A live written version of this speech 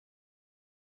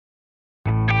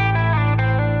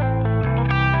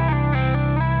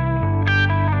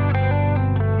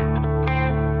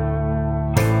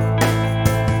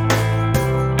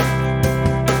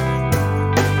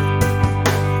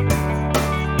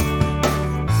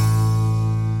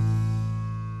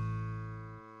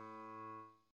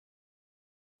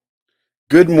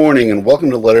Good morning and welcome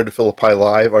to Letter to Philippi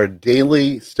Live, our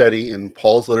daily study in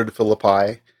Paul's letter to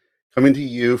Philippi, coming to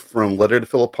you from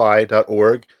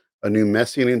lettertophilippi.org, a new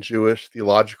Messianic Jewish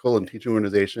theological and teaching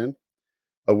organization,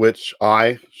 of which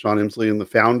I, Sean Emsley, am the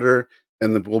founder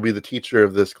and will be the teacher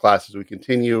of this class as we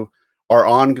continue our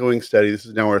ongoing study. This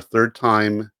is now our third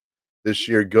time this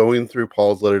year going through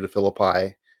Paul's letter to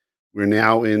Philippi. We're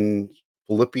now in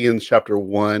Philippians chapter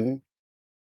 1,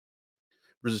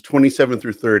 verses 27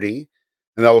 through 30.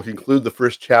 And that will conclude the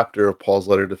first chapter of Paul's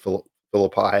letter to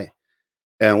Philippi.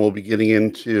 And we'll be getting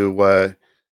into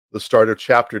the start of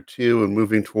chapter 2 and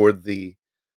moving toward the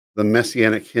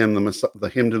messianic hymn,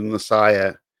 the hymn to the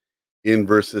Messiah, in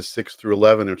verses 6 through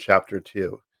 11 of chapter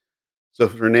 2. So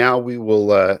for now, we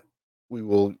will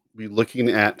be looking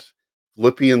at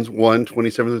Philippians 1,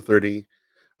 27 through 30,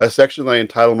 a section that I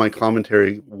entitled my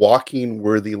commentary, Walking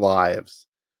Worthy Lives.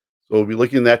 So we'll be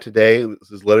looking at that today.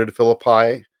 This is Letter to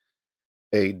Philippi,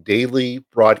 a daily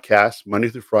broadcast Monday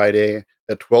through Friday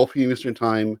at 12 p.m. Eastern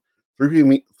Time,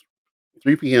 3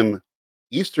 p.m.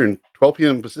 Eastern, 12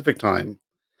 p.m. Pacific Time,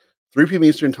 3 p.m.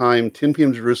 Eastern Time, 10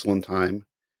 p.m. Jerusalem Time.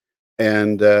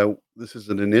 And this is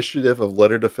an initiative of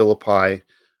Letter to Philippi,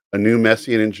 a new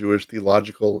Messianic Jewish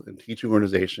theological and teaching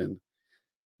organization.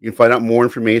 You can find out more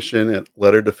information at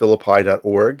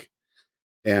lettertophilippi.org.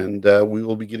 And we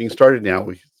will be getting started now.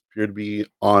 We appear to be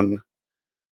on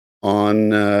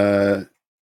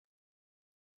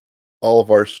all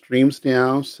of our streams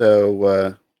now,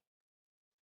 so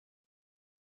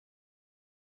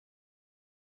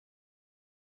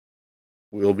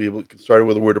we'll be able to get started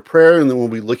with a word of prayer, and then we'll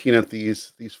be looking at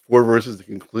these four verses that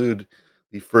conclude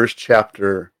the first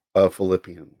chapter of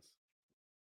Philippians.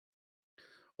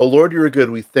 Oh Lord, you are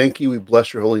good. We thank you. We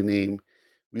bless your holy name.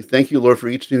 We thank you, Lord, for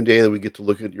each new day that we get to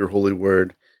look at your holy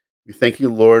word. We thank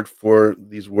you, Lord, for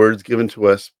these words given to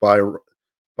us by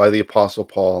the Apostle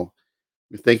Paul.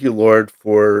 We thank you, Lord,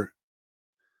 for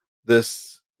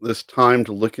this time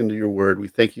to look into your word. We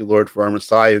thank you, Lord, for our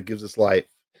Messiah who gives us life.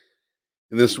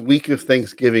 In this week of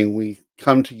Thanksgiving, we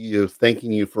come to you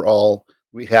thanking you for all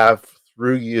we have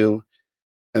through you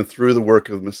and through the work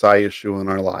of Messiah Yeshua in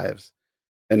our lives.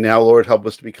 And now, Lord, help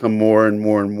us to become more and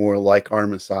more and more like our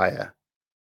Messiah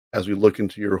as we look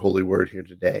into your holy word here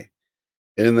today.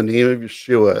 And in the name of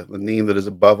Yeshua, the name that is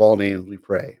above all names, we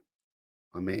pray.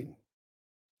 Amen.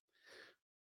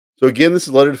 So again, this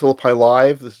is Letter to Philippi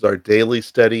Live. This is our daily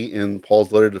study in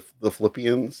Paul's letter to the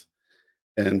Philippians.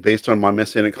 And based on my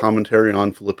Messianic commentary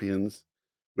on Philippians,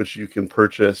 which you can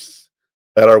purchase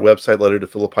at our website,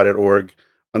 lettertophilippi.org,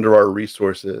 under our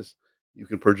resources, you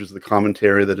can purchase the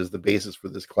commentary that is the basis for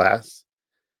this class.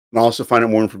 And also find out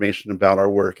more information about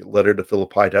our work at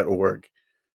lettertophilippi.org.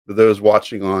 For those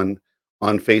watching on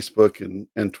Facebook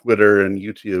and Twitter and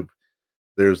YouTube,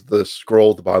 there's the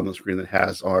scroll at the bottom of the screen that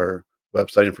has our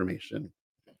website information.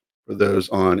 For those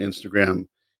on Instagram,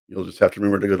 you'll just have to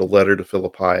remember to go to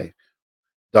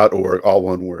lettertophilippi.org, all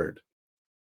one word.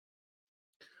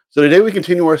 So today we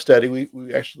continue our study.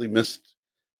 We actually missed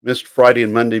Friday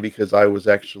and Monday because I was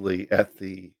actually I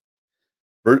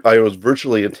was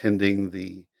virtually attending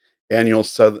the annual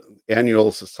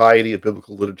Society of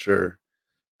Biblical Literature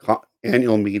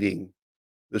annual meeting.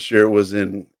 This year it was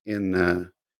in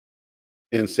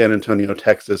San Antonio,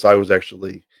 Texas. I was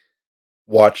actually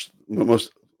watched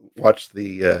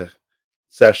the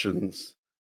sessions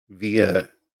via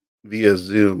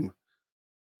Zoom.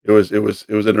 It was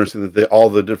interesting that all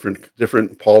the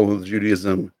different Paul and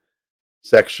Judaism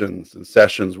sections and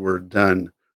sessions were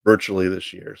done virtually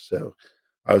this year. So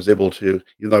I was able to,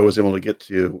 even though I was able to get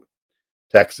to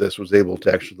Texas, was able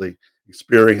to actually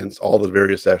experience all the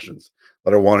various sessions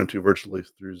that I wanted to virtually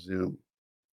through Zoom.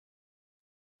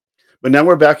 But now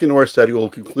we're back into our study. We'll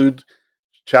conclude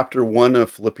chapter 1 of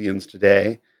Philippians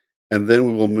today, and then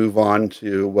we will move on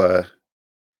to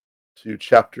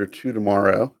chapter 2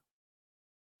 tomorrow.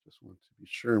 Just want to be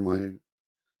sure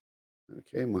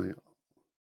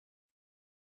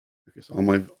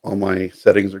so all my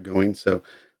settings are going. So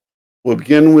we'll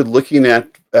begin with looking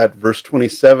at verse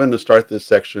 27 to start this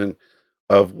section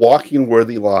of walking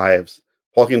worthy lives.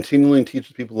 Paul continually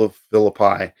teaches people of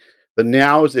Philippi that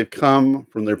now, as they've come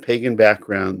from their pagan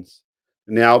backgrounds,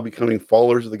 now becoming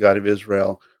followers of the God of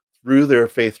Israel through their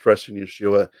faith, trust in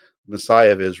Yeshua,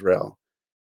 Messiah of Israel.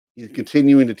 He's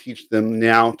continuing to teach them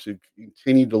now to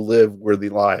continue to live worthy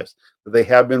lives, that they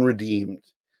have been redeemed.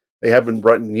 They have been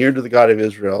brought near to the God of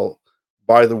Israel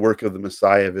by the work of the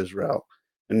Messiah of Israel.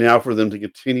 And now for them to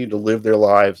continue to live their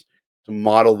lives to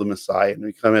model the Messiah and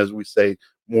become, as we say,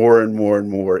 more and more and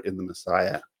more in the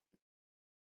Messiah.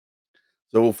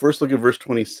 So we'll first look at verse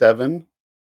 27.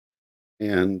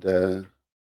 And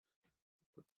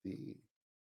the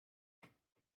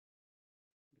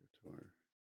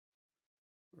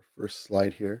our first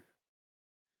slide here.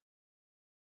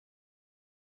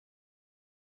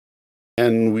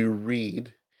 And we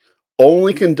read,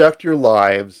 only conduct your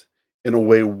lives in a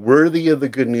way worthy of the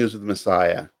good news of the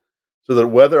Messiah, so that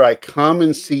whether I come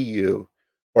and see you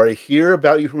or I hear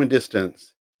about you from a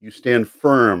distance, you stand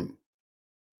firm,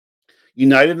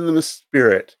 united in the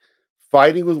Spirit,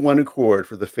 fighting with one accord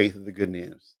for the faith of the good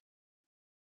news.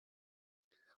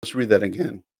 Let's read that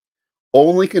again.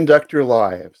 Only conduct your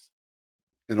lives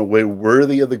in a way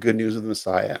worthy of the good news of the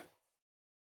Messiah,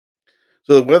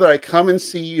 so that whether I come and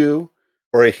see you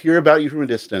or I hear about you from a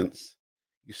distance,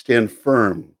 you stand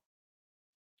firm,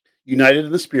 united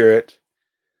in the Spirit,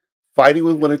 fighting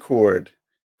with one accord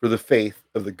for the faith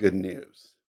of the good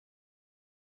news.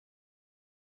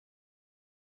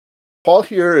 Paul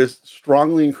here is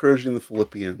strongly encouraging the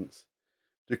Philippians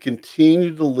to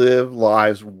continue to live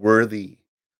lives worthy,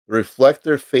 to reflect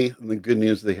their faith in the good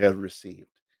news they have received.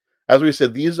 As we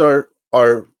said, these are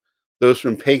those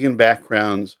from pagan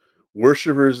backgrounds,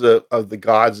 worshippers of the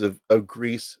gods of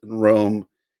Greece and Rome,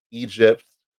 Egypt,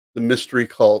 the mystery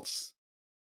cults,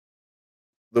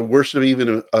 the worship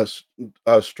even of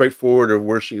a straightforward of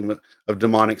worship of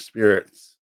demonic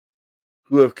spirits,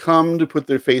 who have come to put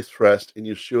their faith trust in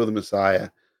Yeshua the Messiah,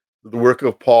 through the work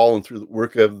of Paul and through the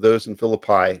work of those in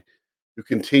Philippi, who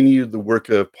continued the work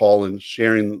of Paul in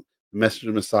sharing the message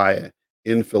of Messiah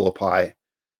in Philippi.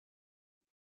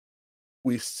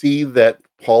 We see that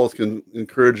Paul is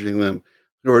encouraging them,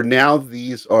 who are now,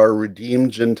 these are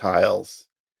redeemed Gentiles.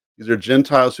 These are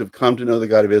Gentiles who have come to know the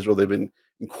God of Israel. They've been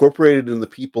incorporated in the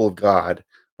people of God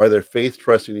by their faith,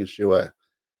 trust in Yeshua.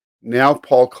 Now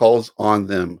Paul calls on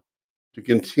them to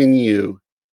continue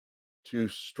to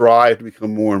strive to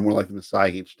become more and more like the Messiah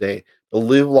each day, to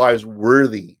live lives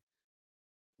worthy,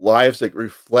 lives that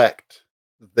reflect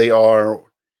that they are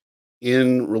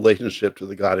in relationship to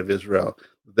the God of Israel.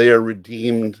 They are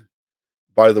redeemed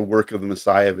by the work of the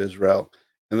Messiah of Israel,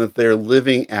 and that they're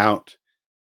living out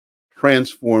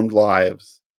transformed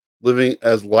lives, living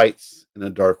as lights in a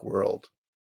dark world.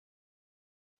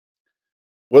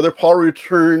 Whether Paul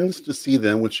returns to see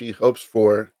them, which he hopes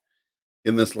for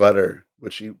in this letter,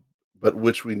 which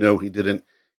we know he didn't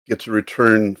get to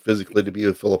return physically to be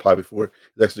with Philippi before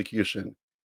his execution,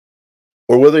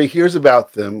 or whether he hears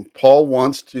about them, Paul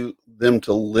wants them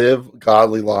to live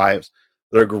godly lives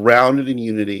that are grounded in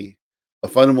unity, a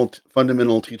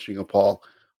fundamental teaching of Paul.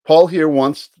 Paul here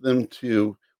wants them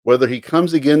to, whether he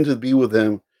comes again to be with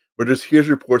them or just hears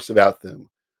reports about them,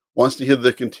 wants to hear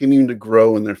they're continuing to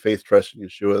grow in their faith, trust in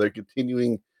Yeshua. They're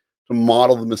continuing to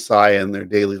model the Messiah in their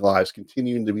daily lives,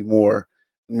 continuing to be more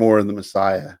and more in the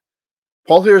Messiah.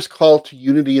 Paul here is called to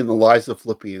unity in the lives of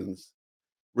Philippians,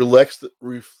 reflects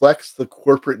the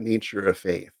corporate nature of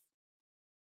faith.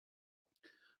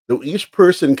 Though each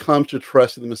person comes to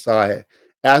trust in the Messiah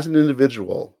as an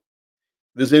individual,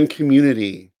 it is in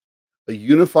community, a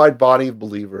unified body of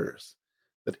believers,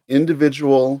 that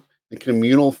individual and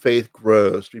communal faith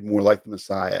grows to be more like the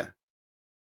Messiah.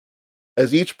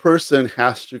 As each person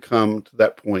has to come to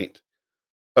that point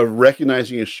of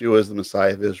recognizing Yeshua as the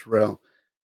Messiah of Israel,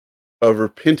 of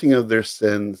repenting of their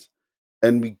sins,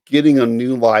 and beginning a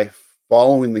new life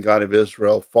following the God of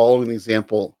Israel, following the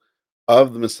example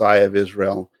of the Messiah of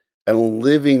Israel, and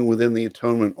living within the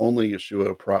atonement only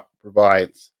Yeshua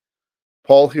provides.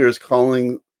 Paul here is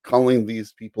calling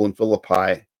these people in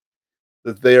Philippi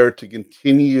that they are to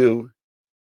continue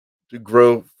to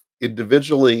grow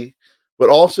individually, but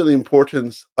also the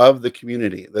importance of the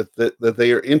community, that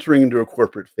they are entering into a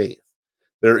corporate faith.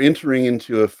 They're entering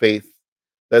into a faith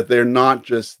that they're not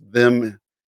just them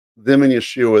and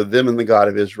Yeshua, them and the God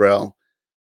of Israel,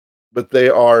 but they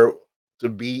are to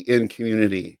be in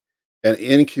community. And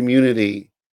in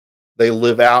community, they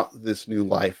live out this new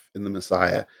life in the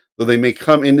Messiah. Though they may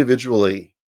come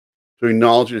individually to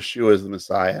acknowledge Yeshua as the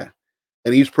Messiah.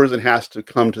 And each person has to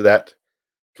come to that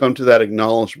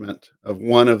acknowledgement of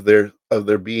one of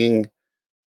their being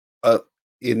uh,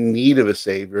 in need of a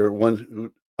savior, one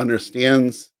who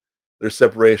understands their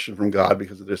separation from God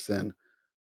because of their sin,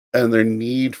 and their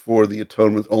need for the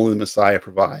atonement only the Messiah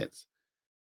provides.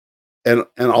 And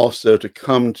also to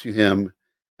come to him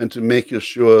and to make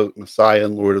Yeshua Messiah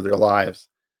and Lord of their lives.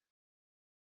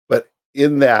 But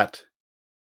in that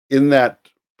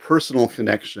personal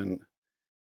connection,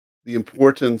 the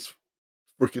importance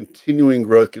for continuing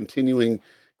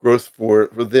growth for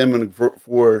them and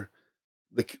for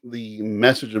the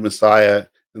message of Messiah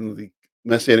and the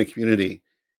Messianic community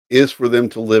is for them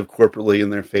to live corporately in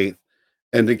their faith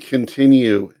and to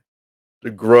continue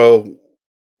to grow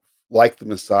like the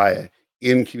Messiah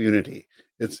in community.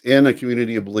 It's in a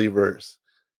community of believers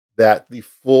that the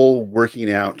full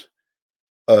working out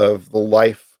of the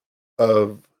life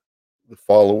of the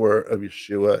follower of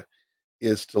Yeshua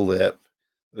is to live.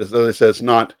 As though they said, it's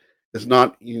not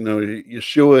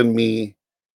Yeshua and me.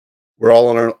 We're all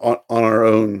on our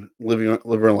own living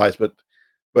our lives, but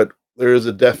there is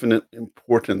a definite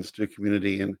importance to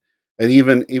community, and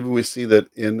even we see that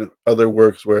in other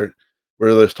works where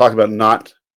there's talk about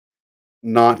not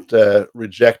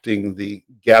rejecting the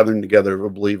gathering together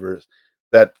of believers,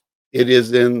 that it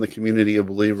is in the community of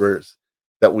believers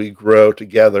that we grow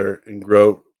together and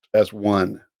grow as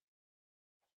one.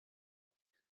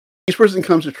 Each person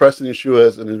comes to trust in Yeshua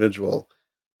as an individual,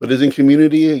 but is in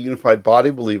community, a unified body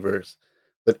of believers,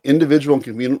 that individual and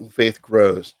communal faith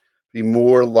grows to be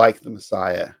more like the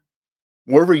Messiah.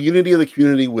 Moreover, unity of the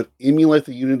community would emulate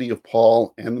the unity of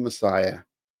Paul and the Messiah,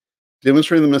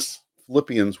 demonstrating the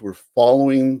Philippians were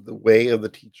following the way of the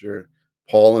teacher,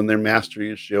 Paul, and their master,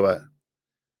 Yeshua.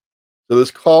 So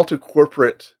this call to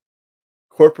corporate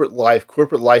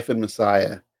life in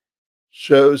Messiah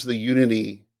shows the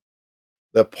unity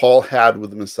that Paul had with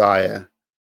the Messiah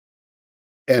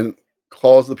and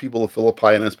calls the people of Philippi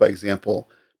and us by example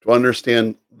to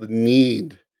understand the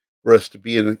need for us to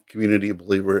be in a community of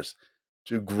believers,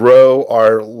 to grow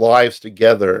our lives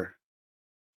together,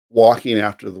 walking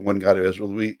after the one God of Israel.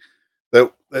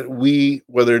 We,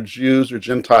 whether Jews or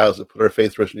Gentiles that put our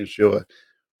faith trust in Yeshua,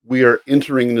 we are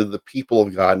entering into the people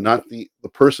of God, not the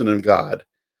person of God,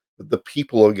 but the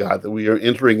people of God, that we are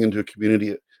entering into a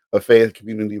community of faith, a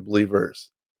community of believers.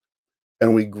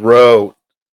 And we grow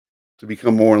to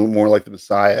become more and more like the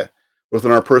Messiah, both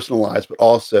in our personal lives, but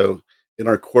also in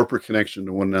our corporate connection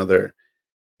to one another,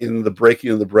 in the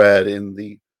breaking of the bread, in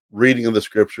the reading of the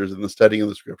scriptures, in the studying of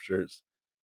the scriptures,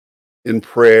 in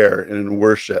prayer and in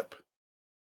worship,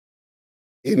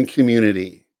 in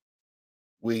community.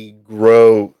 We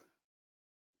grow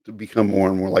to become more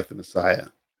and more like the Messiah.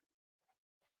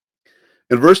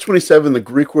 In verse 27, the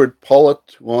Greek word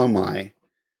polituomai,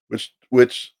 which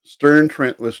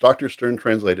Dr. Stern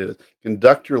translated as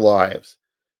conduct your lives,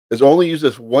 is only used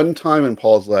this one time in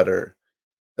Paul's letter,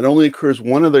 and only occurs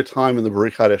one other time in the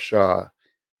Baruch Hadashah,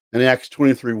 in Acts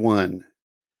 23:1.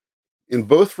 In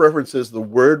both references, the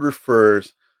word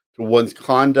refers to one's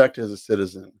conduct as a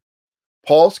citizen.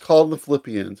 Paul's call to the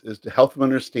Philippians is to help them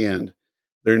understand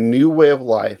their new way of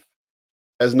life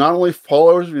as not only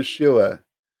followers of Yeshua,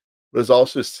 but as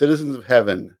also citizens of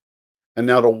heaven, and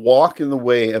now to walk in the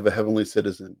way of a heavenly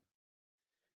citizen.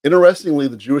 Interestingly,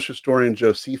 the Jewish historian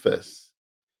Josephus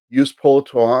used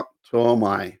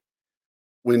politoomai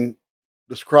when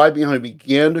describing how he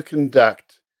began to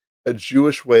conduct a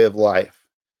Jewish way of life,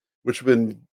 which had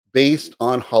been based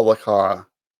on halakha,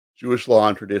 Jewish law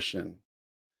and tradition.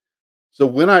 So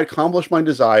when I accomplished my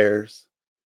desires,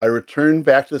 I returned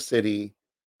back to the city,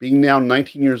 being now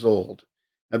 19 years old,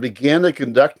 and began to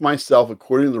conduct myself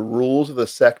according to the rules of the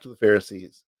sect of the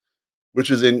Pharisees,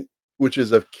 which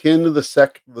is of kin to the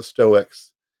sect of the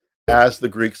Stoics, as the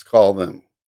Greeks call them.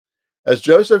 As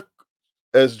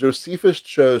Josephus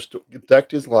chose to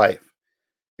conduct his life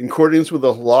in accordance with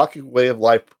the halakhic way of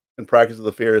life and practice of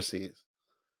the Pharisees,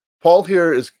 Paul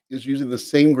here is using the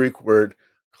same Greek word,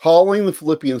 calling the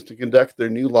Philippians to conduct their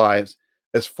new lives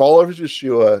as followers of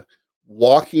Yeshua,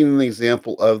 walking in the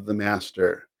example of the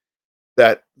Master,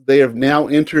 that they have now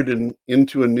entered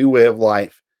into a new way of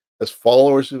life as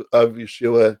followers of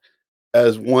Yeshua,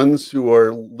 as ones who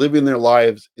are living their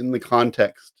lives in the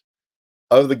context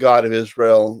of the God of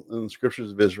Israel and the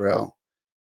scriptures of Israel,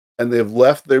 and they've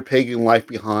left their pagan life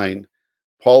behind.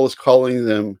 Paul is calling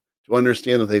them to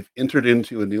understand that they've entered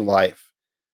into a new life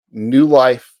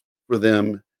for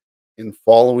them in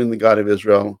following the God of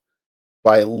Israel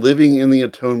by living in the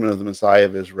atonement of the Messiah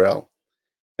of Israel.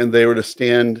 And they were to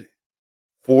stand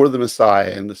for the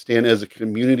Messiah and to stand as a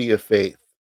community of faith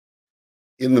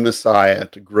in the Messiah,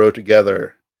 to grow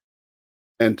together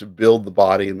and to build the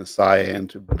body in Messiah and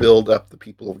to build up the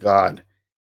people of God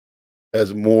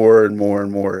as more and more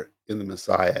and more in the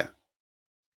Messiah.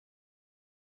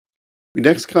 We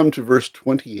next come to verse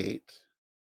 28.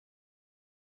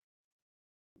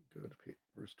 Go to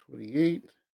verse 28.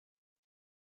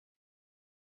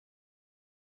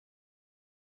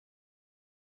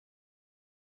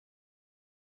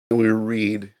 And we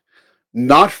read,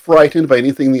 not frightened by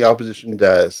anything the opposition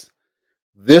does.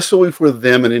 This will be for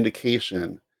them an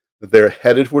indication that they're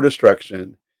headed for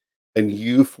destruction and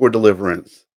you for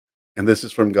deliverance. And this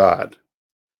is from God.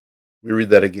 We read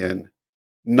that again.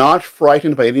 Not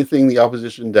frightened by anything the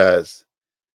opposition does.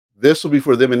 This will be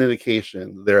for them an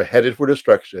indication that they're headed for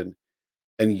destruction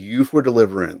and you for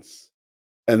deliverance.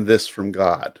 and this from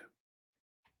God.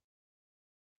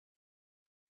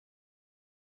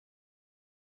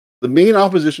 The main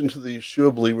opposition to the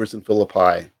Yeshua believers in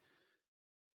Philippi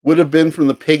would have been from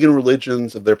the pagan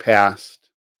religions of their past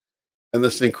and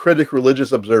the syncretic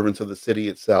religious observance of the city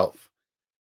itself.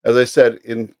 As I said,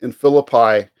 in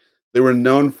Philippi, they were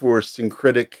known for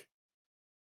syncretic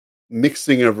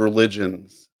mixing of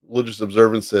religions, religious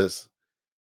observances.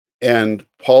 And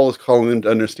Paul is calling them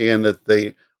to understand that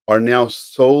they are now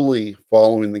solely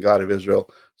following the God of Israel,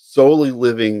 solely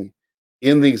living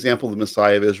in the example of the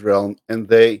Messiah of Israel, and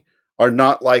they are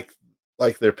not like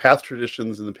their past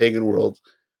traditions in the pagan world,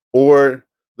 or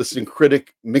the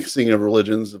syncretic mixing of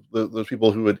religions, those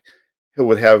people who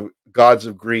would have gods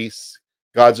of Greece,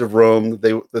 gods of Rome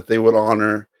that they would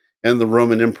honor, and the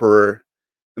Roman emperor,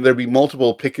 and there'd be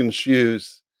multiple pick and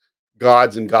choose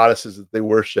gods and goddesses that they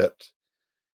worshipped.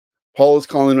 Paul is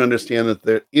calling them to understand that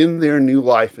they're in their new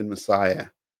life in Messiah.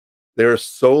 They're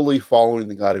solely following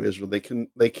the God of Israel. They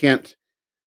can't,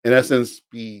 in essence,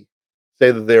 say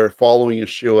that they're following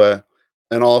Yeshua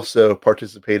and also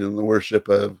participate in the worship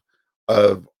of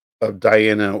of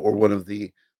Diana or one of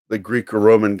the Greek or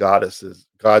Roman gods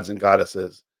and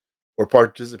goddesses, or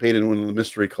participate in one of the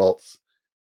mystery cults.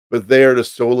 But they are to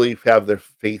solely have their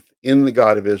faith in the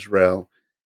God of Israel,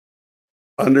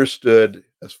 understood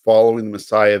as following the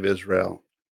Messiah of Israel,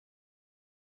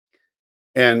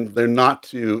 and they're not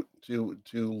to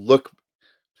look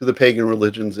to the pagan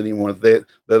religions anymore. That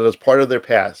is part of their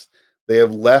past. They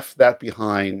have left that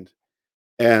behind,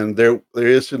 and there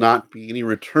is to not be any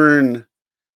return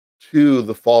to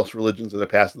the false religions of the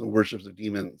past and the worships of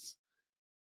demons,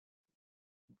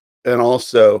 and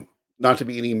also not to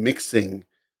be any mixing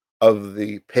of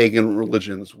the pagan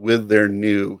religions with their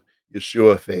new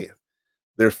Yeshua faith.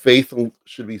 Their faith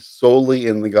should be solely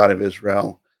in the God of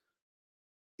Israel,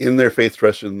 in their faith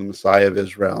trust in the Messiah of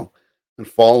Israel, and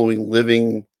following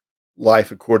living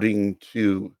life according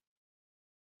to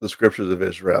the scriptures of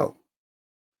Israel.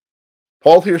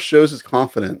 Paul here shows his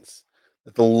confidence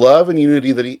that the love and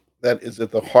unity that is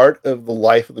at the heart of the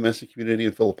life of the Messianic community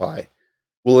in Philippi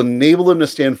will enable them to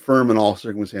stand firm in all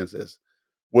circumstances,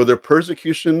 whether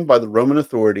persecution by the Roman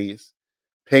authorities,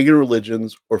 pagan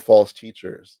religions, or false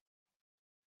teachers,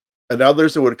 and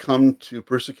others that would come to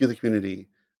persecute the community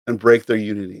and break their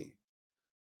unity.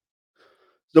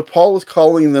 So Paul is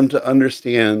calling them to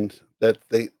understand that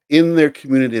in their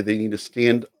community, they need to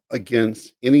stand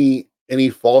against any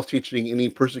false teaching, any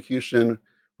persecution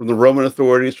from the Roman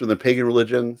authorities, from the pagan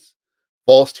religions,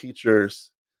 false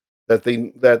teachers.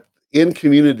 That in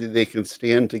community they can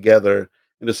stand together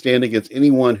and to stand against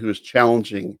anyone who is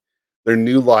challenging their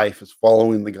new life as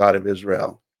following the God of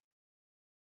Israel.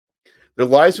 Their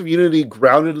lives of unity,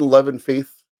 grounded in love and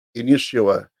faith in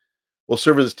Yeshua, will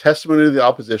serve as testimony to the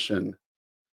opposition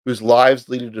whose lives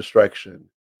lead to destruction.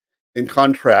 In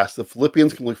contrast, the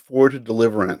Philippians can look forward to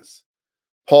deliverance.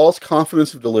 Paul's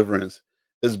confidence of deliverance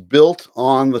is built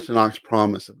on the Tanakh's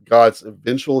promise of God's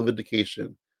eventual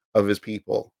vindication of his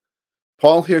people.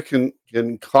 Paul here can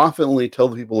confidently tell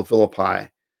the people of Philippi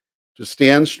to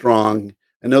stand strong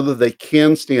and know that they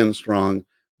can stand strong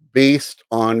based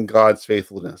on God's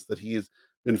faithfulness, that he has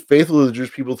been faithful to the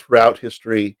Jewish people throughout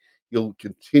history. He'll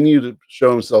continue to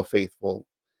show himself faithful.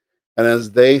 And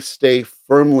as they stay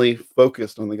firmly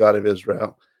focused on the God of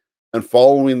Israel and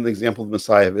following the example of the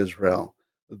Messiah of Israel,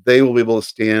 they will be able to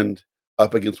stand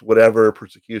up against whatever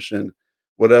persecution,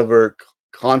 whatever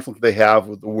conflict they have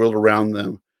with the world around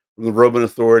them, from the Roman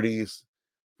authorities,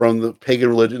 from the pagan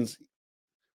religions,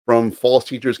 from false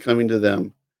teachers coming to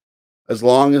them. As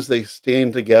long as they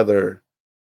stand together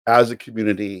as a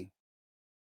community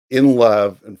in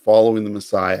love and following the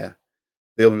Messiah,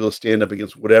 they'll be able to stand up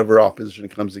against whatever opposition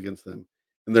comes against them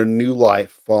in their new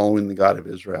life following the God of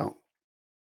Israel.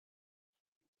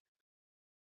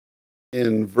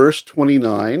 In verse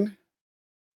 29,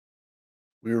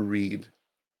 we read,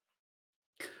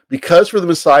 because for the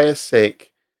Messiah's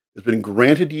sake it has been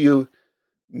granted to you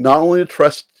not only to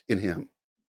trust in him,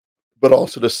 but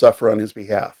also to suffer on his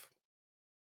behalf.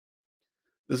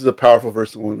 This is a powerful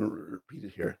verse. I want to repeat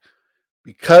it here.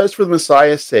 Because for the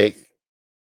Messiah's sake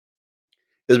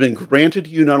it has been granted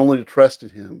to you not only to trust in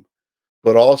him,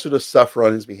 but also to suffer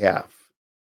on his behalf.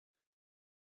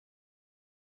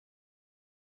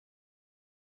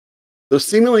 Though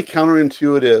seemingly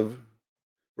counterintuitive,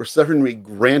 for suffering to be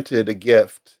granted a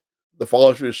gift the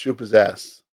followers of Yeshua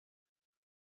possess,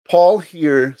 Paul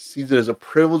here sees it as a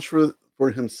privilege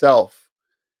for himself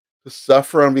to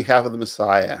suffer on behalf of the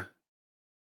Messiah.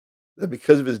 That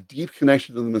because of his deep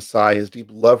connection to the Messiah, his deep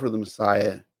love for the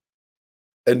Messiah,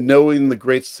 and knowing the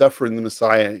great suffering of the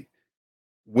Messiah,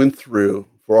 went through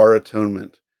for our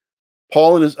atonement.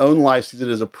 Paul in his own life sees it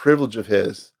as a privilege of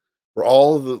his for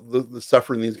all of the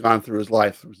suffering he's gone through his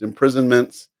life, through his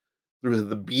imprisonments, through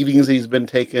the beatings he's been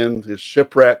taken, his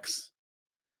shipwrecks,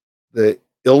 the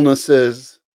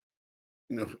illnesses,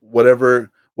 whatever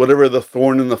the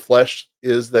thorn in the flesh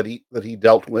is that he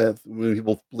dealt with. When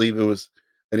people believe it was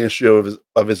an issue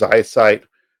of his eyesight,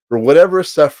 for whatever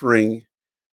suffering,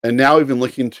 and now even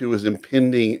looking to his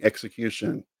impending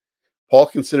execution, Paul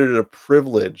considered it a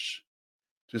privilege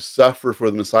to suffer for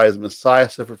the Messiah. As the Messiah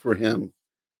suffered for him,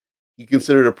 he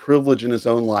considered a privilege in his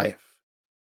own life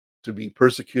to be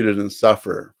persecuted and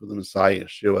suffer for the Messiah,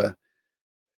 Yeshua.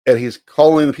 And he's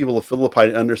calling the people of Philippi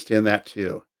to understand that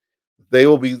too. They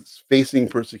will be facing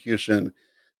persecution.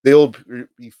 They will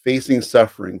be facing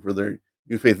suffering for their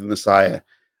new faith in the Messiah.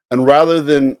 And rather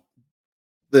than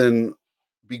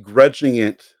begrudging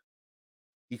it,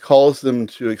 he calls them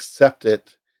to accept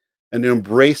it and to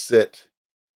embrace it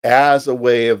as a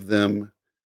way of them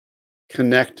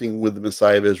connecting with the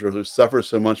Messiah of Israel, who suffered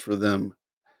so much for them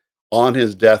on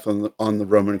his death on the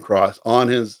Roman cross, on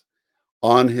his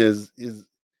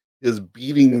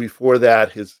beating before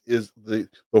that, the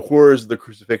horrors of the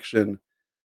crucifixion,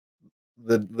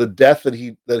 the death that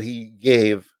he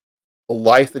gave, the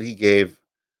life that he gave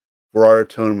for our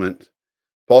atonement.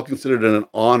 Paul considered it an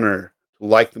honor to,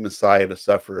 like the Messiah, to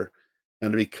suffer,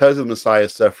 and because of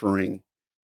Messiah's suffering,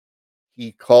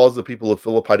 he calls the people of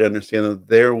Philippi to understand that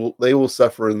they will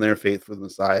suffer in their faith for the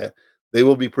Messiah. They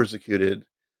will be persecuted.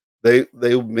 They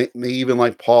may even,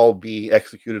 like Paul, be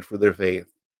executed for their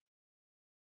faith.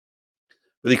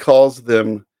 But he calls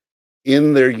them,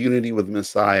 in their unity with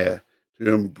Messiah,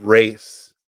 to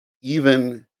embrace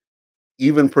even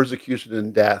persecution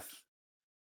and death,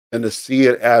 and to see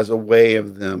it as a way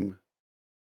of them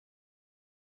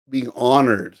being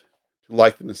honored to,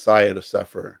 like the Messiah, to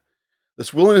suffer.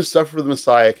 This willingness to suffer for the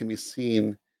Messiah can be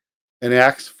seen in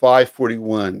Acts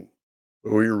 5:41,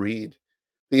 where we read,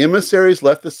 "The emissaries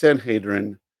left the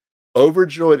Sanhedrin,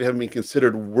 overjoyed at having been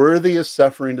considered worthy of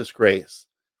suffering disgrace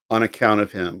on account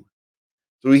of him."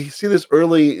 So we see this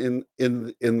early in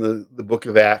the book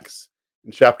of Acts,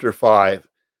 in chapter 5,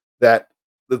 that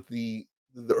the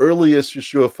earliest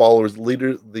Yeshua followers,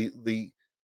 leaders, the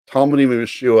Talmudim of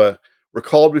Yeshua, were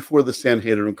called before the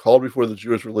Sanhedrin, called before the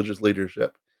Jewish religious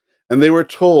leadership, and they were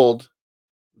told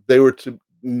they were to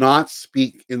not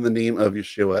speak in the name of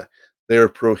Yeshua. They are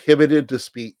prohibited to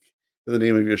speak in the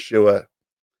name of Yeshua.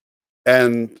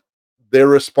 And their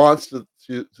response to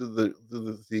the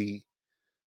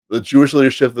Jewish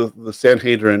leadership, the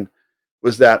Sanhedrin,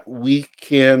 was that we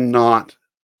cannot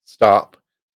stop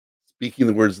speaking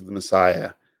the words of the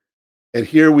Messiah. And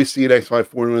here we see in Acts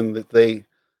 5:41 that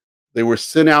they were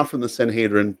sent out from the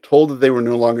Sanhedrin, told that they were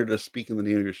no longer to speak in the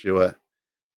name of Yeshua,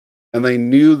 and they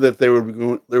knew that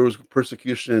there was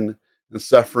persecution and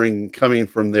suffering coming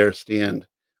from their stand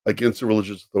against the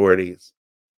religious authorities.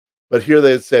 But here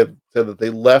they said that they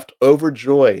left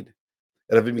overjoyed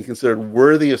at having been considered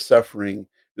worthy of suffering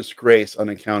disgrace on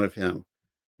account of him,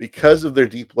 because of their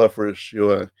deep love for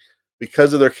Yeshua,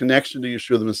 because of their connection to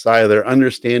Yeshua the Messiah, their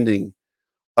understanding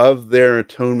of their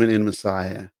atonement in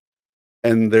Messiah,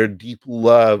 and their deep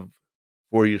love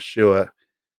for Yeshua.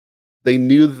 They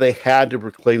knew that they had to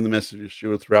proclaim the message of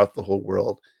Yeshua throughout the whole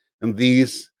world. And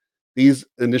these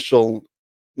initial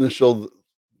 12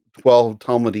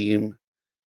 Talmudim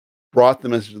brought the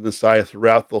message of the Messiah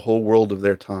throughout the whole world of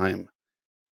their time.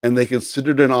 And they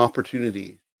considered an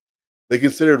opportunity. They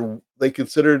considered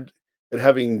it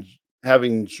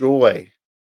having joy,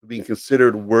 being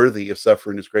considered worthy of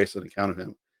suffering disgrace on account of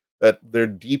him. That their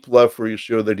deep love for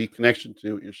Yeshua, their deep connection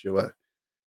to Yeshua,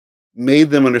 made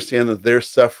them understand that their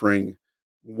suffering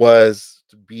was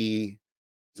to be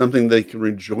something they can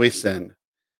rejoice in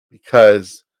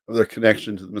because of their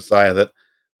connection to the Messiah. That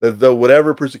though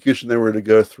whatever persecution they were to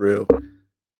go through,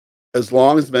 as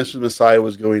long as the message of the Messiah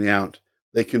was going out,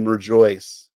 they can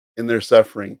rejoice in their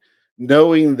suffering,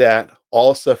 knowing that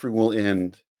all suffering will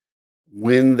end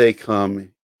when they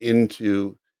come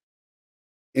into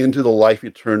the life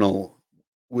eternal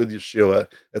with Yeshua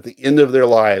at the end of their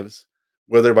lives,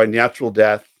 whether by natural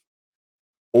death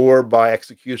or by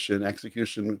execution.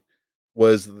 Execution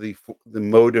was the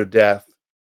mode of death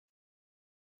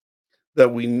that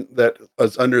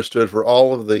was understood for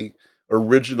all of the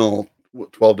original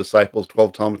 12 disciples,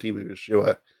 12 Talmudim of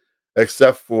Yeshua,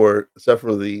 except for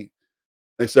the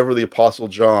apostle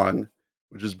John,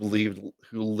 which is believed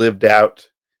who lived out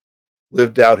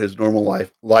his normal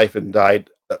life and died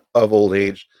of old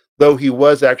age, though he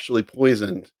was actually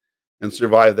poisoned and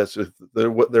survived that. So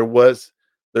there was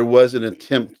an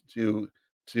attempt to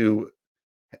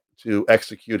to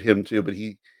execute him too, but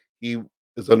he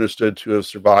is understood to have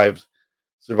survived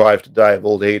to die of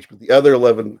old age. But the other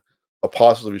 11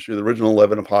 apostles of Yeshua, the original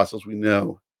 11 apostles, we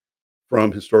know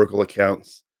from historical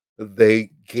accounts that they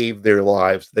gave their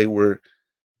lives. They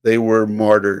were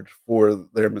martyred for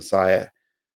their Messiah,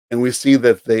 and we see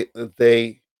that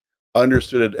they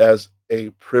understood it as a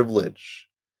privilege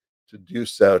to do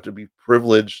so, to be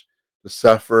privileged to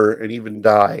suffer and even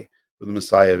die for the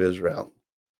Messiah of Israel.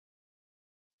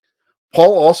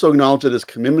 Paul also acknowledged that his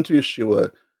commitment to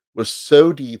Yeshua was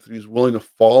so deep that he was willing to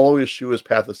follow Yeshua's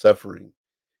path of suffering,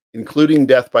 including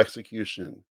death by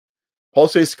execution. Paul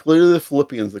says clearly to the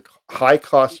Philippians the high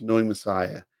cost of knowing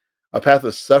Messiah, a path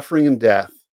of suffering and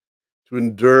death to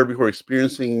endure before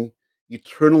experiencing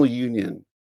eternal union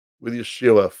with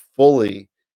Yeshua fully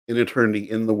in eternity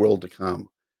in the world to come.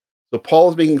 So Paul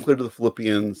is making clear to the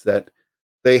Philippians that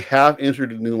they have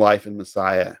entered a new life in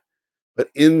Messiah, but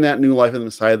in that new life in the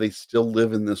Messiah, they still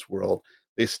live in this world.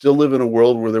 They still live in a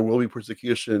world where there will be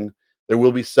persecution, there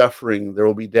will be suffering, there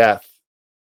will be death.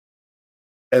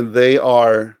 And they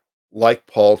are, like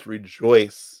Paul, to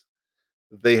rejoice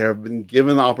that they have been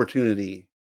given the opportunity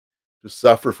to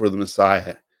suffer for the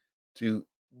Messiah, to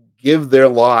give their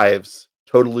lives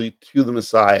totally to the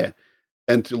Messiah,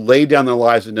 and to lay down their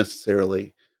lives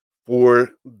necessarily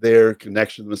for their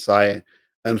connection to the Messiah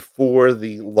and for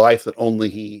the life that only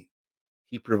he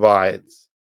provides,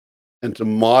 and to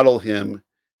model him,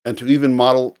 and to even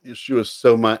model Yeshua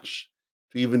so much,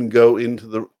 to even go into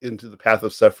the path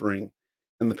of suffering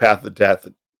and the path of death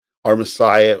that our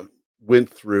Messiah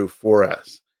went through for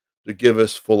us, to give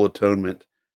us full atonement,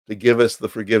 to give us the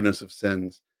forgiveness of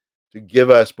sins, to give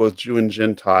us, both Jew and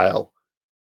Gentile,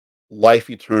 life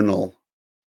eternal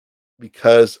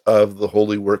because of the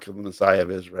holy work of the Messiah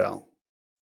of Israel.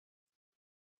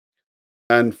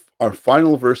 And our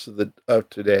final verse of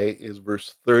today is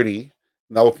verse 30.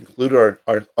 And that will conclude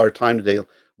our time today,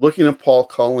 looking at Paul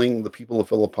calling the people of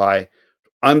Philippi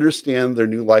to understand their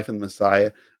new life in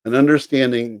Messiah, and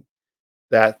understanding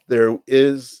that there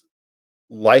is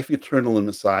life eternal in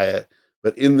Messiah,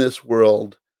 but in this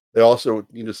world, they also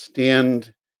need to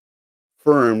stand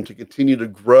firm to continue to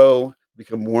grow,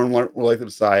 become more and more like the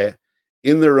Messiah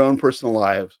in their own personal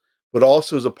lives, but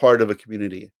also as a part of a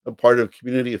part of a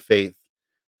community of faith,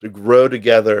 to grow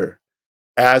together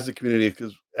as a community,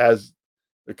 because as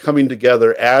they're coming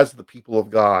together as the people of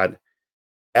God,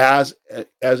 as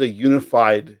a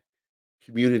unified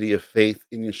community of faith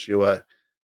in Yeshua,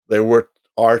 they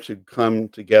are to come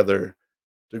together,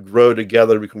 to grow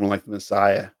together, to become like the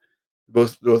Messiah,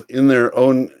 both in their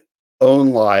own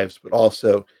lives, but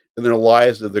also in their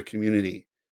lives of their community.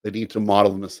 They need to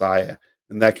model the Messiah,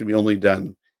 and that can be only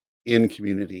done in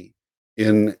community,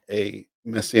 in a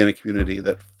messianic community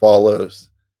that follows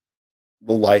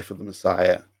the life of the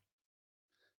Messiah.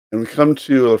 And we come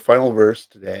to a final verse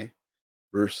today,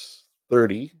 verse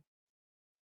 30,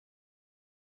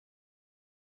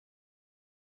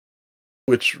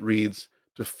 which reads,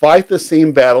 "To fight the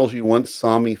same battles you once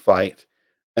saw me fight,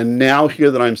 and now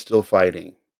hear that I'm still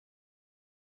fighting."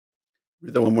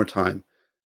 Read that one more time.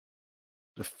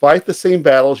 "To fight the same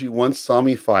battles you once saw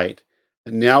me fight,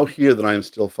 and now hear that I am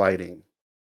still fighting."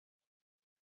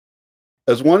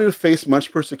 As one who faced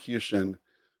much persecution,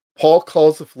 Paul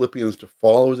calls the Philippians to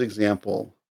follow his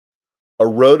example, a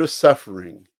road of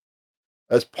suffering.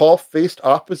 As Paul faced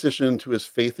opposition to his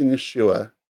faith in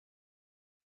Yeshua,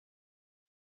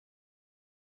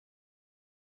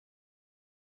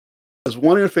 as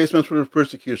one who faced much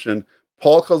persecution,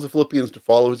 Paul calls the Philippians to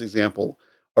follow his example,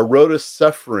 a road of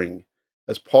suffering,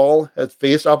 as Paul had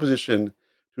faced opposition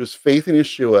to his faith in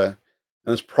Yeshua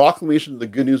and his proclamation of the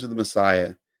good news of the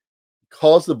Messiah. He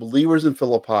calls the believers in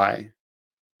Philippi,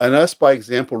 and us by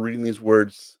example, reading these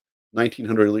words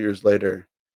 1900 years later,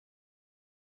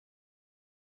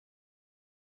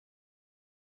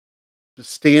 to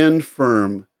stand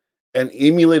firm and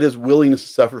emulate his willingness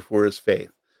to suffer for his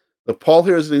faith. But Paul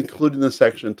here is included in this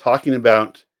section talking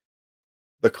about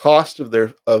the cost of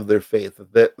their faith,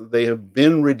 that they have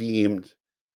been redeemed,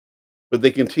 but they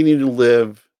continue to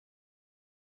live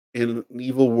in an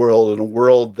evil world, in a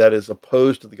world that is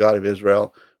opposed to the God of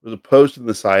Israel, is opposed to the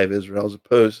Messiah of Israel, is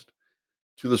opposed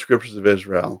to the scriptures of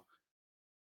Israel,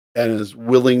 and is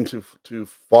willing to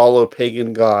follow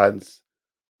pagan gods,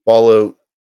 follow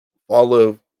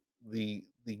follow the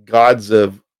gods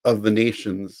of the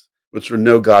nations, which are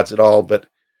no gods at all, but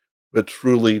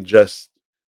truly just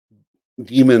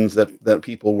demons that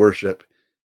people worship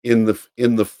in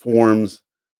the forms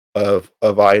of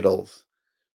idols.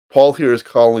 Paul here is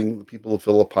calling the people of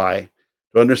Philippi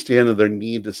to understand that their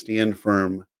need to stand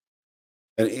firm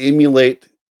and emulate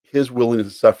his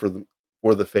willingness to suffer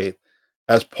for the faith.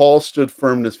 As Paul stood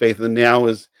firm in his faith and now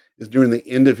is nearing the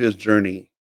end of his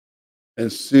journey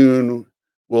and soon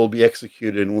will be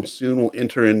executed and will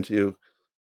enter into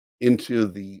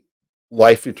the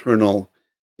life eternal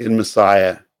in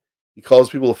Messiah. He calls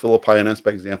people of Philippi and us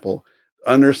by example.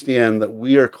 Understand that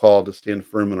we are called to stand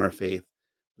firm in our faith,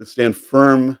 to stand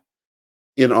firm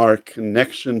in our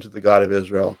connection to the God of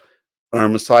Israel, our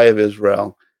Messiah of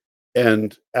Israel.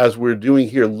 And as we're doing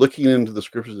here, looking into the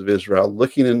scriptures of Israel,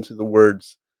 looking into the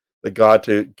words that God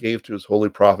gave to his holy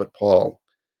prophet Paul,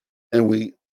 and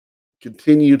we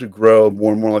continue to grow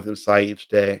more and more like the Messiah each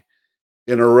day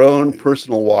in our own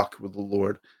personal walk with the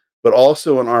Lord, but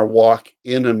also in our walk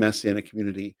in a messianic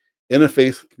community, in a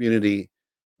faith community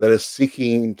that is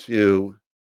seeking to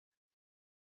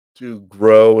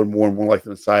grow and more like the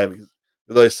Messiah. Because,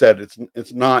 as I said,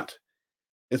 it's not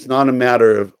a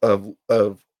matter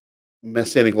of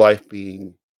messianic life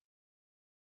being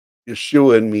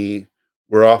Yeshua and me.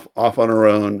 We're off on our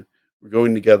own. We're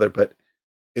going together, but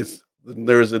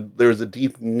there's a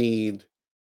deep need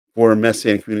for a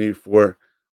messianic community, for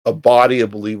a body of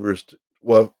believers,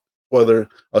 whether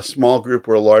a small group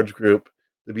or a large group,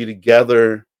 to be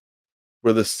together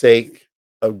for the sake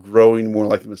of growing more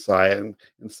like the Messiah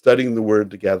and studying the Word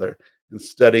together and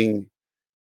studying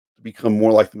to become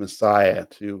more like the Messiah,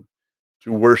 to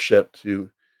worship, to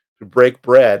break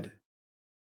bread,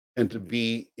 and to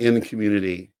be in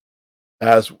community,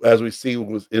 as we see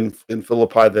was in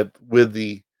Philippi, that with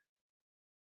the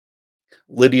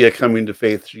Lydia coming to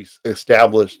faith, she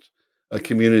established a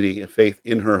community of faith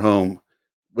in her home,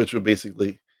 which would be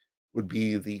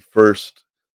the first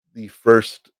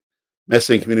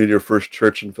Messianic community or first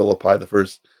church in Philippi, the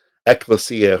first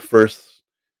ecclesia, first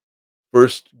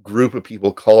group of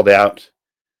people called out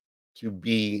to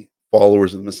be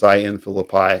followers of the Messiah in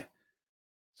Philippi.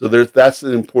 So that's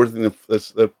an important thing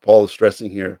that Paul is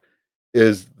stressing here,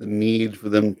 is the need for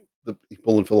them, the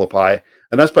people in Philippi,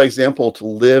 and that's by example to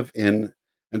live in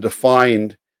and to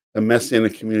find a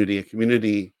messianic community, a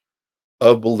community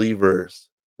of believers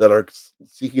that are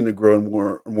seeking to grow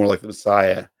more and more like the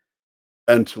Messiah,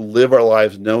 and to live our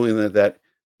lives knowing that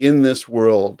in this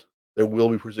world there will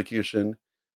be persecution,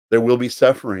 there will be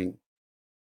suffering,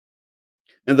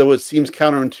 and though it seems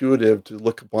counterintuitive to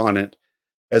look upon it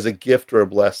as a gift or a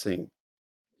blessing,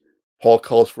 Paul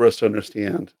calls for us to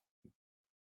understand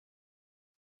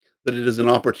that it is an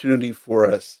opportunity for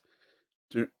us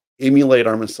to emulate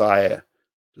our Messiah,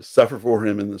 to suffer for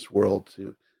him in this world,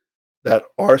 that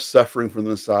our suffering for the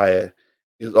Messiah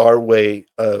is our way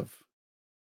of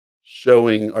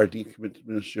showing our deep commitment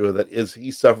to Yeshua, that as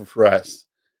he suffered for us,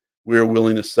 we are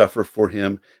willing to suffer for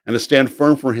him and to stand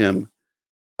firm for him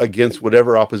against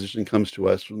whatever opposition comes to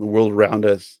us from the world around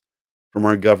us, from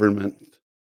our government,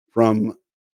 from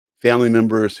family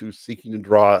members who are seeking to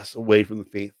draw us away from the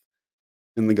faith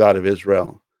in the God of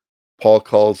Israel. Paul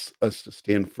calls us to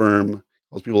stand firm,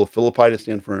 calls people of Philippi to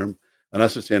stand firm, and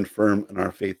us to stand firm in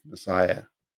our faith in Messiah.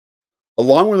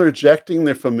 Along with rejecting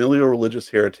their familiar religious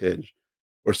heritage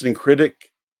or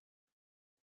syncretic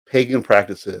pagan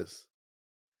practices,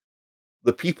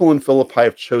 the people in Philippi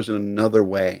have chosen another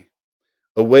way,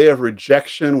 a way of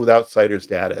rejection with outsider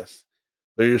status.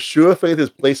 Their Yeshua faith has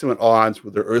placed them at odds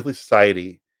with their earthly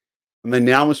society, and they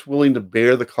now must willing to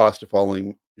bear the cost of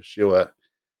following Yeshua.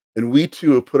 And we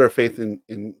too have put our faith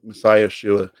in Messiah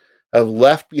Yeshua, have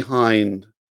left behind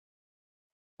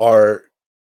our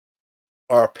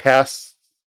past,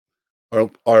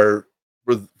 our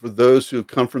for those who have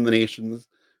come from the nations,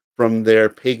 from their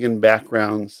pagan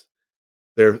backgrounds,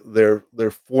 their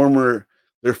former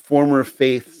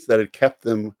faiths that had kept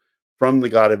them from the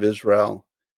God of Israel,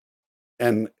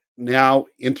 and now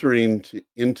entering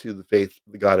into the faith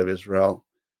of the God of Israel.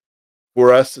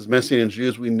 For us as Messianic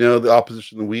Jews, we know the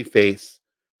opposition that we face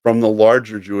from the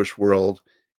larger Jewish world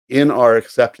in our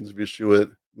acceptance of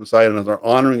Yeshua, Messiah, and as our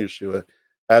honoring Yeshua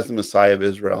as the Messiah of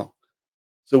Israel.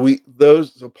 So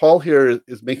Paul here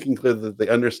is making clear that they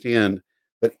understand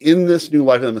that in this new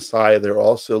life of the Messiah, they're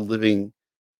also living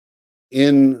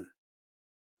in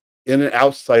an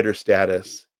outsider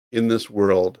status in this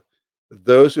world.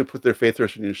 Those who put their faith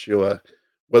trust in Yeshua,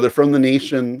 whether from the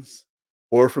nations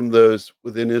or from those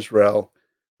within Israel,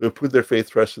 who have put their faith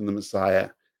trust in the Messiah,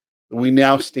 we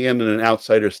now stand in an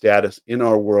outsider status in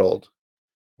our world.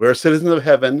 We're citizens of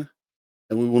heaven,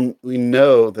 and we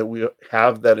know that we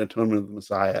have that atonement of the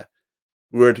Messiah.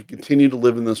 We are to continue to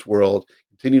live in this world,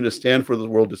 continue to stand for the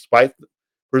world despite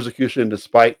persecution,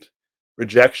 despite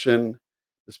rejection,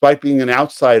 despite being an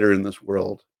outsider in this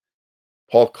world.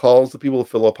 Paul calls the people of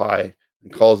Philippi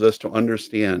and calls us to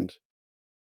understand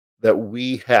that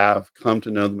we have come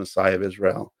to know the Messiah of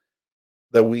Israel,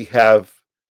 that we have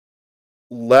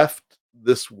left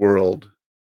this world.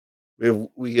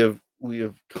 We have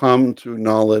come to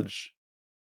acknowledge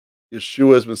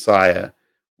Yeshua as Messiah.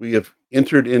 We have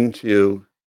entered into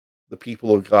the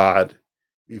people of God.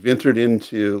 We've entered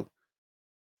into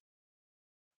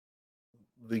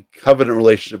the covenant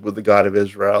relationship with the God of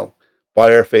Israel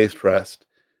by our faith trust.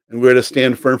 And we're to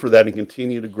stand firm for that and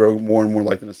continue to grow more and more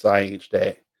like the Messiah each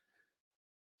day.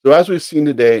 So as we've seen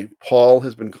today, Paul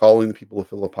has been calling the people of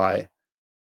Philippi,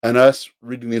 and us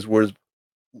reading these words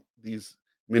these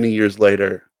many years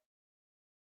later,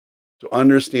 to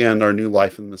understand our new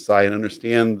life in the Messiah and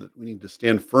understand that we need to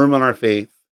stand firm on our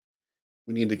faith.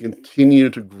 We need to continue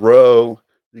to grow,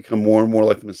 become more and more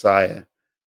like the Messiah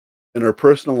in our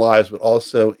personal lives, but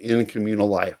also in communal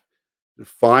life, to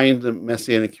find the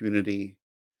Messianic community,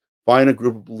 find a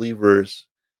group of believers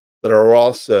that are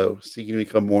also seeking to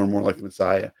become more and more like the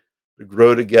Messiah, to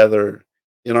grow together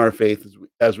in our faith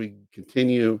as we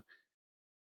continue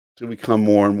to become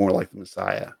more and more like the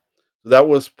Messiah. So that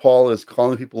was Paul is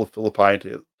calling people of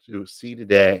Philippi to see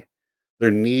today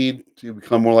their need to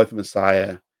become more like the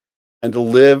Messiah and to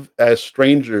live as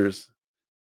strangers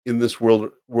in this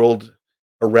world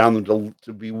around them,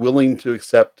 to be willing to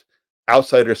accept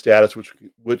outsider status,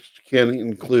 which can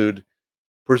include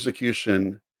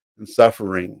persecution and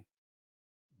suffering.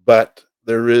 But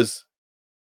there is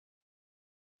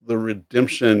the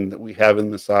redemption that we have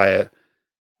in Messiah.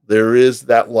 There is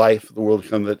that life of the world to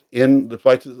come, that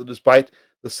despite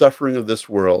the suffering of this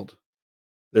world,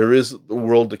 there is the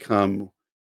world to come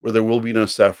where there will be no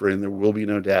suffering, there will be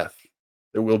no death,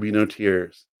 there will be no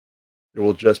tears. There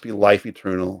will just be life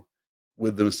eternal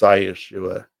with the Messiah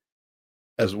Yeshua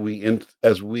as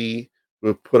we who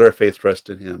have put our faith trust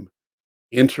in him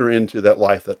enter into that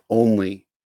life that only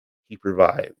he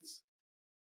provides.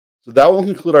 So that will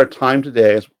conclude our time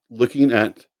today as looking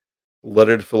at the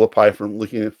letter to Philippi, from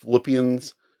looking at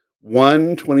Philippians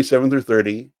 1:27 through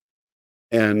 30.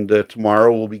 And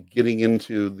tomorrow we'll be getting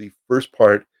into the first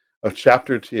part of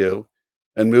chapter 2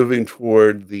 and moving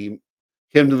toward the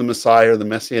hymn to the Messiah, or the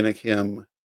Messianic hymn,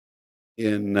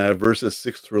 in verses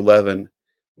 6 through 11,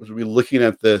 which will be looking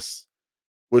at this,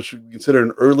 which we consider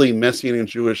an early Messianic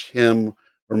Jewish hymn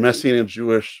or Messianic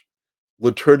Jewish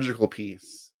liturgical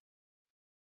piece,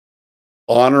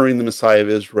 honoring the Messiah of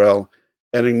Israel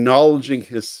and acknowledging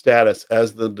his status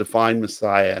as the divine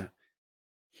Messiah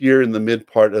here in the mid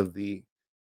part of the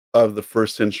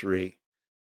first century,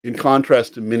 in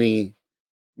contrast to many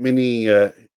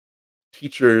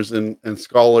teachers and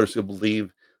scholars who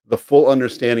believe the full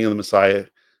understanding of the Messiah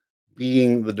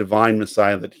being the divine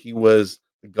Messiah, that he was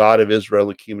the God of Israel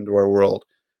who came into our world,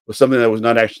 was something that was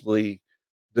not actually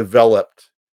developed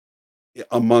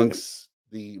amongst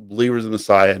the believers of the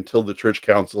Messiah until the church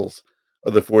councils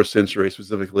of the fourth century,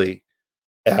 specifically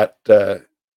at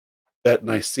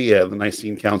Nicaea, the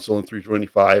Nicene Council in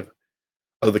 325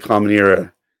 of the Common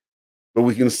Era. But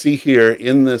we can see here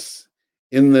in this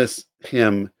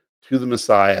hymn to the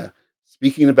Messiah,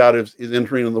 speaking about his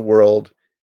entering in the world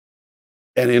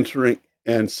and entering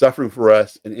and suffering for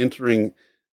us and entering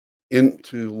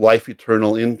into life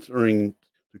eternal, entering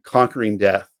to conquering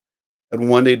death, and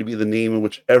one day to be the name in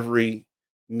which every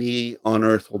knee on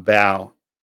earth will bow.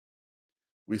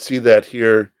 We see that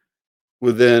here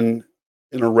within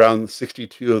in around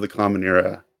 62 of the Common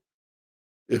Era.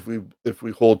 If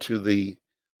we hold to the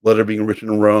letter being written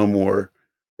in Rome, or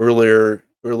earlier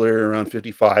around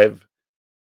 55,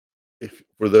 if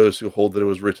for those who hold that it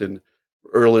was written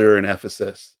earlier in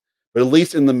Ephesus, but at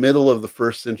least in the middle of the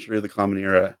first century of the Common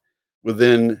Era,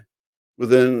 within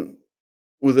within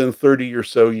within 30 or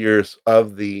so years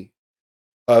of the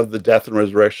death and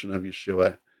resurrection of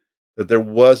Yeshua, that there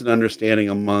was an understanding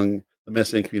among the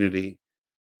Messianic community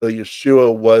that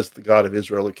Yeshua was the God of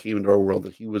Israel who came into our world,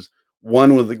 that he was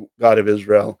one with the God of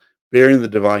Israel, bearing the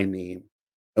divine name.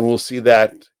 And we'll see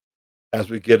that as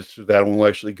we get to that, and we'll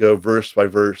actually go verse by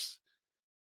verse,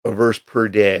 a verse per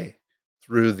day,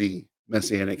 through the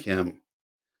Messianic hymn.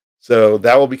 So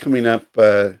that will be coming up.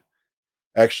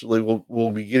 Actually,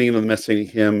 we'll be getting into the Messianic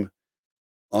hymn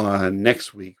on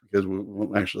next week, because we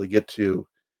won't actually get to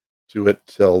it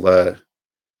till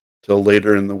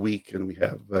later in the week, and we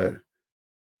have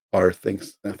our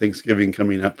Thanksgiving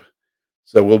coming up.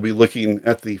 So we'll be looking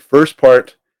at the first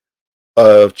part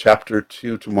of chapter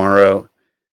 2 tomorrow,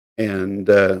 and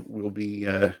we'll be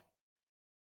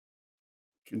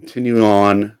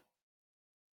continuing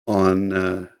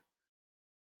on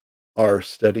our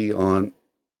study on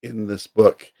in this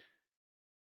book,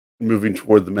 moving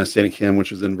toward the Messianic hymn,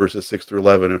 which is in verses 6 through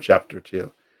 11 of chapter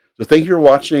 2. So thank you for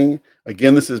watching.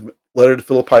 Again, this is Letter to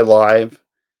Philippi Live,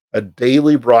 a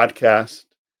daily broadcast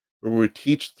where we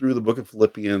teach through the book of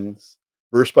Philippians,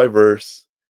 verse by verse.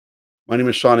 My name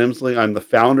is Sean Emsley. I'm the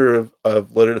founder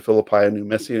of Letter to Philippi, a new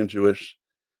Messianic Jewish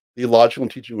theological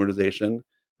and teaching organization,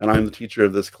 and I'm the teacher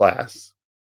of this class.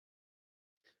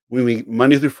 We meet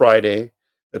Monday through Friday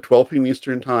at 12 p.m.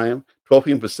 Eastern Time, 12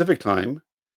 p.m. Pacific Time,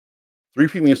 3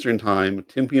 p.m. Eastern Time,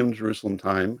 10 p.m. Jerusalem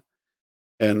Time,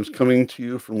 and it's coming to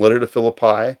you from Letter to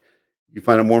Philippi. You can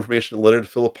find out more information at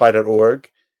lettertophilippi.org.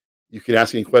 You can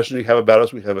ask any questions you have about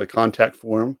us. We have a contact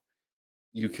form.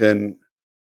 You can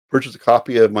purchase a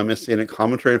copy of my Messianic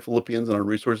commentary on Philippians on our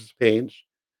resources page.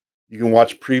 You can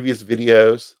watch previous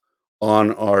videos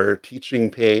on our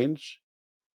teaching page.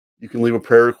 You can leave a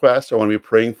prayer request. I want to be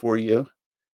praying for you.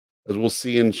 As we'll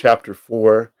see in chapter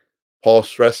 4, Paul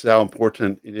stresses how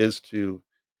important it is to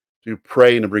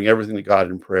pray and to bring everything to God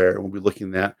in prayer. We'll be looking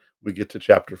at that when we get to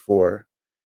chapter 4.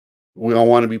 We all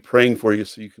want to be praying for you,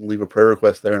 so you can leave a prayer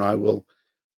request there, and I will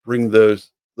bring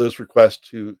those requests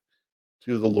to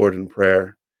the Lord in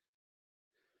prayer.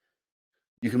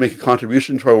 You can make a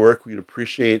contribution to our work. We'd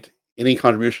appreciate any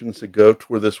contributions that go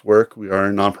toward this work. We are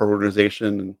a nonprofit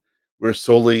organization, and we're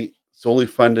solely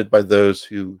funded by those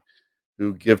who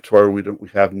give to our. We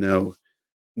have no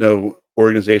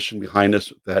organization behind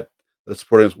us that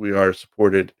support us. We are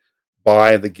supported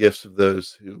by the gifts of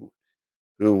those who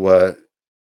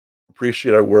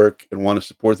appreciate our work and want to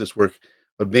support this work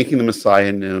of making the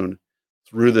Messiah known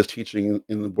through this teaching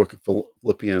in the book of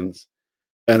Philippians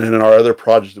and in our other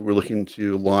projects that we're looking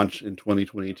to launch in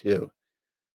 2022.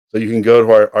 So you can go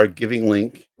to our giving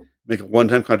link, make a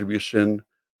one-time contribution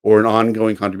or an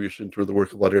ongoing contribution toward the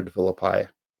work of Letter to Philippi.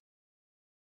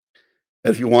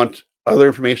 And if you want other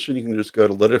information, you can just go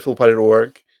to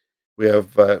lettertophilippi.org. We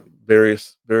have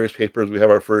various papers. We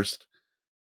have our first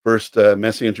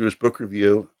Messianic Jewish book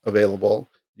review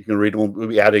available. You can read. We'll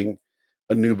be adding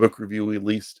a new book review at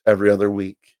least every other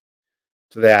week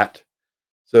to that.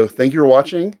 So thank you for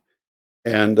watching,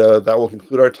 and that will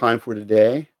conclude our time for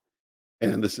today.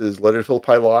 And this is Letter to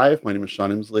Philippi Live. My name is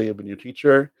Sean Emsley. I've been your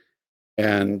teacher,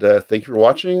 and thank you for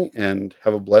watching. And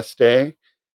have a blessed day.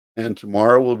 And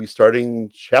tomorrow we'll be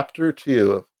starting chapter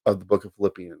 2 of the book of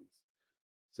Philippians.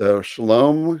 So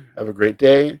shalom. Have a great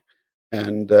day,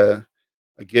 and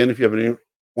again, if you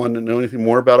want to know anything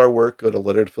more about our work, go to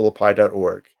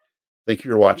lettertophilippi.org. Thank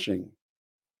you for watching.